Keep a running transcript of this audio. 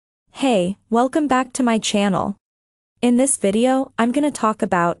Hey, welcome back to my channel. In this video, I'm gonna talk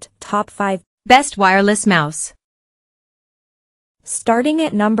about top 5 best wireless mouse. Starting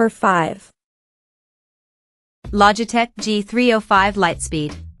at number 5. Logitech G305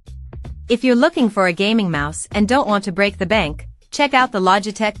 LIGHTSPEED. If you're looking for a gaming mouse and don't want to break the bank, check out the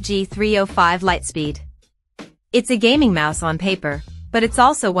Logitech G305 LIGHTSPEED. It's a gaming mouse on paper, but it's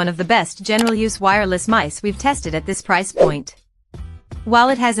also one of the best general-use wireless mice we've tested at this price point. While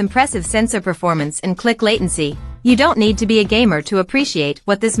it has impressive sensor performance and click latency, you don't need to be a gamer to appreciate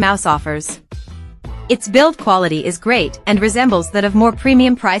what this mouse offers. Its build quality is great and resembles that of more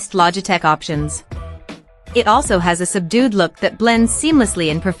premium-priced Logitech options. It also has a subdued look that blends seamlessly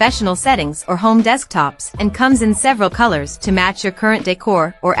in professional settings or home desktops and comes in several colors to match your current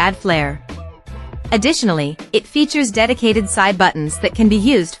decor or add flair. Additionally, it features dedicated side buttons that can be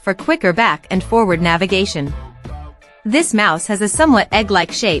used for quicker back and forward navigation. This mouse has a somewhat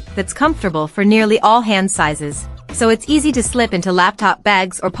egg-like shape that's comfortable for nearly all hand sizes, so it's easy to slip into laptop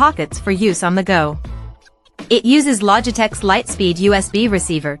bags or pockets for use on the go. It uses Logitech's LIGHTSPEED USB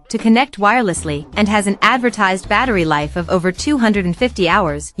receiver to connect wirelessly and has an advertised battery life of over 250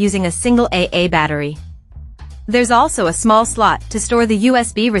 hours using a single AA battery. There's also a small slot to store the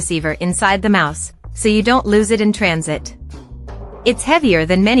USB receiver inside the mouse, so you don't lose it in transit. It's heavier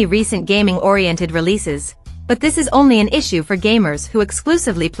than many recent gaming-oriented releases, but this is only an issue for gamers who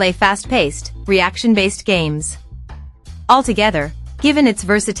exclusively play fast-paced, reaction-based games. Altogether, given its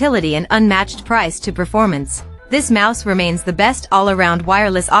versatility and unmatched price to performance, this mouse remains the best all-around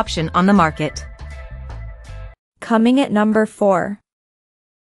wireless option on the market. Coming at number 4.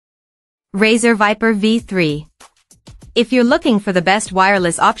 Razer Viper V3. If you're looking for the best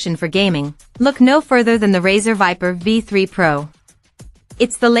wireless option for gaming, look no further than the Razer Viper V3 Pro.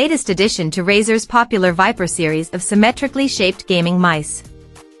 It's the latest addition to Razer's popular Viper series of symmetrically shaped gaming mice.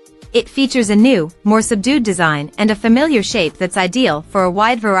 It features a new, more subdued design and a familiar shape that's ideal for a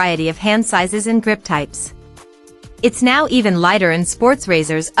wide variety of hand sizes and grip types. It's now even lighter in sports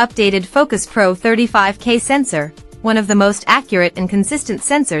Razer's updated Focus Pro 35K sensor, one of the most accurate and consistent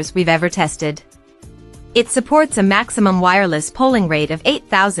sensors we've ever tested. It supports a maximum wireless polling rate of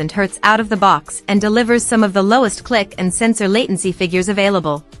 8,000 Hz out of the box and delivers some of the lowest click and sensor latency figures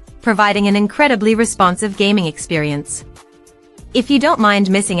available, providing an incredibly responsive gaming experience. If you don't mind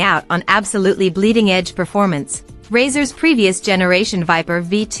missing out on absolutely bleeding-edge performance, Razer's previous generation Viper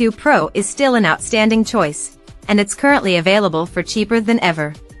V2 Pro is still an outstanding choice, and it's currently available for cheaper than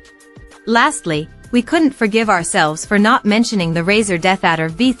ever. Lastly, we couldn't forgive ourselves for not mentioning the Razer DeathAdder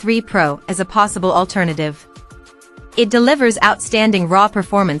V3 Pro as a possible alternative. It delivers outstanding raw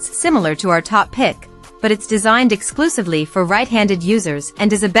performance similar to our top pick, but it's designed exclusively for right-handed users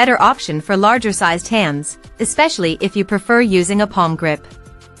and is a better option for larger-sized hands, especially if you prefer using a palm grip.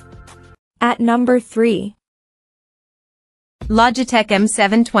 At number 3. Logitech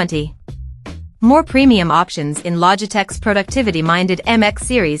M720. More premium options in Logitech's productivity-minded MX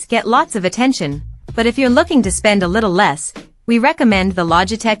series get lots of attention, but if you're looking to spend a little less, we recommend the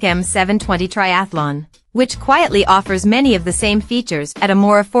Logitech M720 Triathlon, which quietly offers many of the same features at a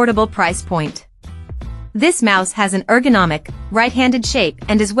more affordable price point. This mouse has an ergonomic, right-handed shape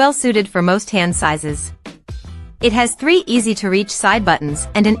and is well-suited for most hand sizes. It has 3 easy-to-reach side buttons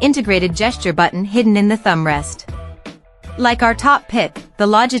and an integrated gesture button hidden in the thumb rest. Like our top pick, the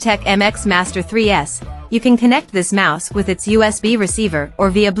Logitech MX Master 3S, you can connect this mouse with its USB receiver or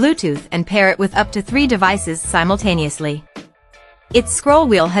via Bluetooth and pair it with up to 3 devices simultaneously. Its scroll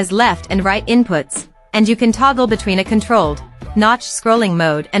wheel has left and right inputs, and you can toggle between a controlled, notch scrolling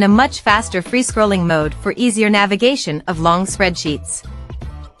mode and a much faster free-scrolling mode for easier navigation of long spreadsheets.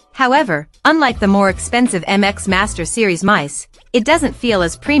 However, unlike the more expensive MX Master Series mice, it doesn't feel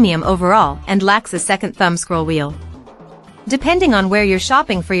as premium overall and lacks a second thumb scroll wheel. Depending on where you're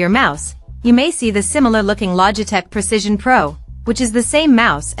shopping for your mouse, you may see the similar-looking Logitech Precision Pro, which is the same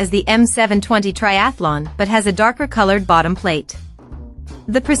mouse as the M720 Triathlon but has a darker-colored bottom plate.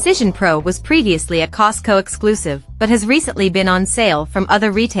 The Precision Pro was previously a Costco exclusive but has recently been on sale from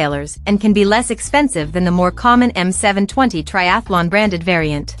other retailers and can be less expensive than the more common M720 Triathlon branded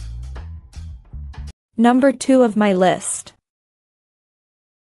variant. Number 2 of my list.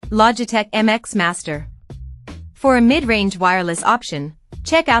 Logitech MX Master. For a mid-range wireless option,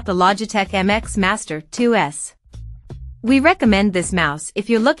 check out the Logitech MX Master 2S. We recommend this mouse if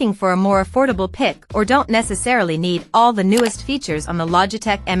you're looking for a more affordable pick or don't necessarily need all the newest features on the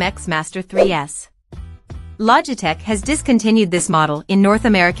Logitech MX Master 3S. Logitech has discontinued this model in North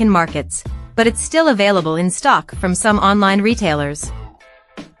American markets, but it's still available in stock from some online retailers.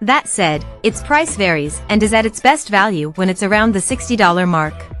 That said, its price varies and is at its best value when it's around the $60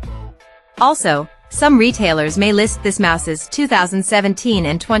 mark. Also, some retailers may list this mouse's 2017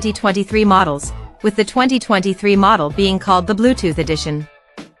 and 2023 models, with the 2023 model being called the Bluetooth edition.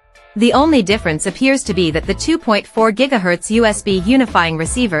 The only difference appears to be that the 2.4 GHz USB unifying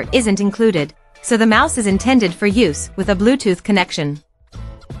receiver isn't included, so the mouse is intended for use with a Bluetooth connection.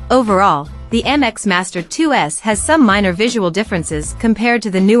 Overall, the MX Master 2S has some minor visual differences compared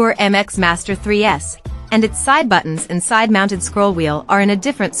to the newer MX Master 3S, and its side buttons and side-mounted scroll wheel are in a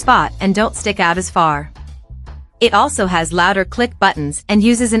different spot and don't stick out as far. It also has louder click buttons and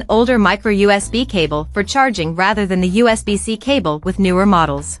uses an older micro USB cable for charging rather than the USB-C cable with newer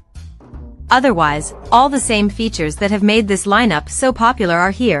models. Otherwise, all the same features that have made this lineup so popular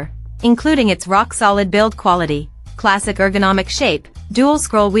are here, including its rock-solid build quality, classic ergonomic shape, dual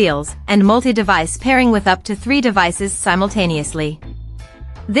scroll wheels, and multi-device pairing with up to 3 devices simultaneously.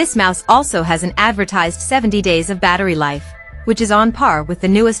 This mouse also has an advertised 70 days of battery life, which is on par with the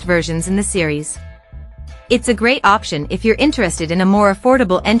newest versions in the series. It's a great option if you're interested in a more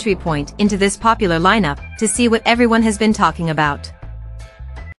affordable entry point into this popular lineup to see what everyone has been talking about.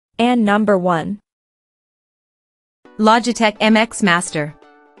 And number 1. Logitech MX Master.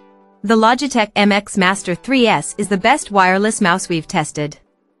 The Logitech MX Master 3S is the best wireless mouse we've tested.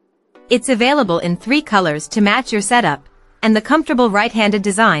 It's available in 3 colors to match your setup, and the comfortable right-handed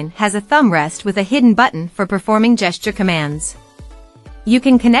design has a thumb rest with a hidden button for performing gesture commands. You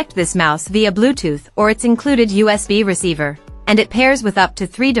can connect this mouse via Bluetooth or its included USB receiver, and it pairs with up to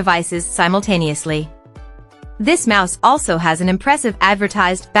 3 devices simultaneously. This mouse also has an impressive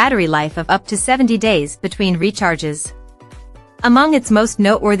advertised battery life of up to 70 days between recharges. Among its most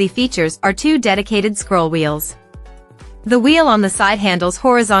noteworthy features are 2 dedicated scroll wheels. The wheel on the side handles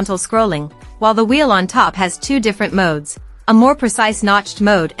horizontal scrolling, while the wheel on top has 2 different modes, a more precise notched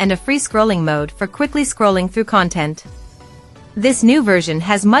mode and a free scrolling mode for quickly scrolling through content. This new version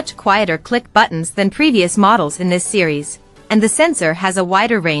has much quieter click buttons than previous models in this series, and the sensor has a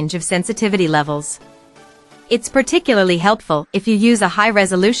wider range of sensitivity levels. It's particularly helpful if you use a high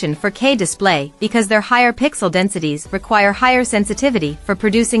resolution 4K display because their higher pixel densities require higher sensitivity for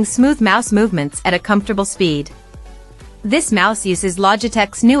producing smooth mouse movements at a comfortable speed. This mouse uses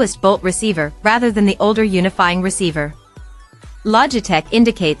Logitech's newest Bolt receiver rather than the older unifying receiver. Logitech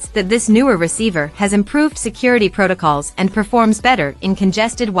indicates that this newer receiver has improved security protocols and performs better in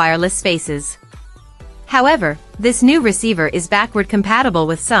congested wireless spaces. However, this new receiver is backward compatible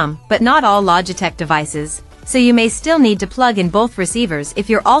with some, but not all Logitech devices, so you may still need to plug in both receivers if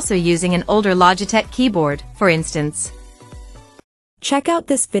you're also using an older Logitech keyboard, for instance. Check out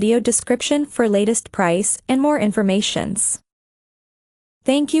this video description for latest price and more informations.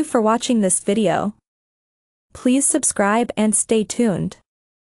 Thank you for watching this video. Please subscribe and stay tuned.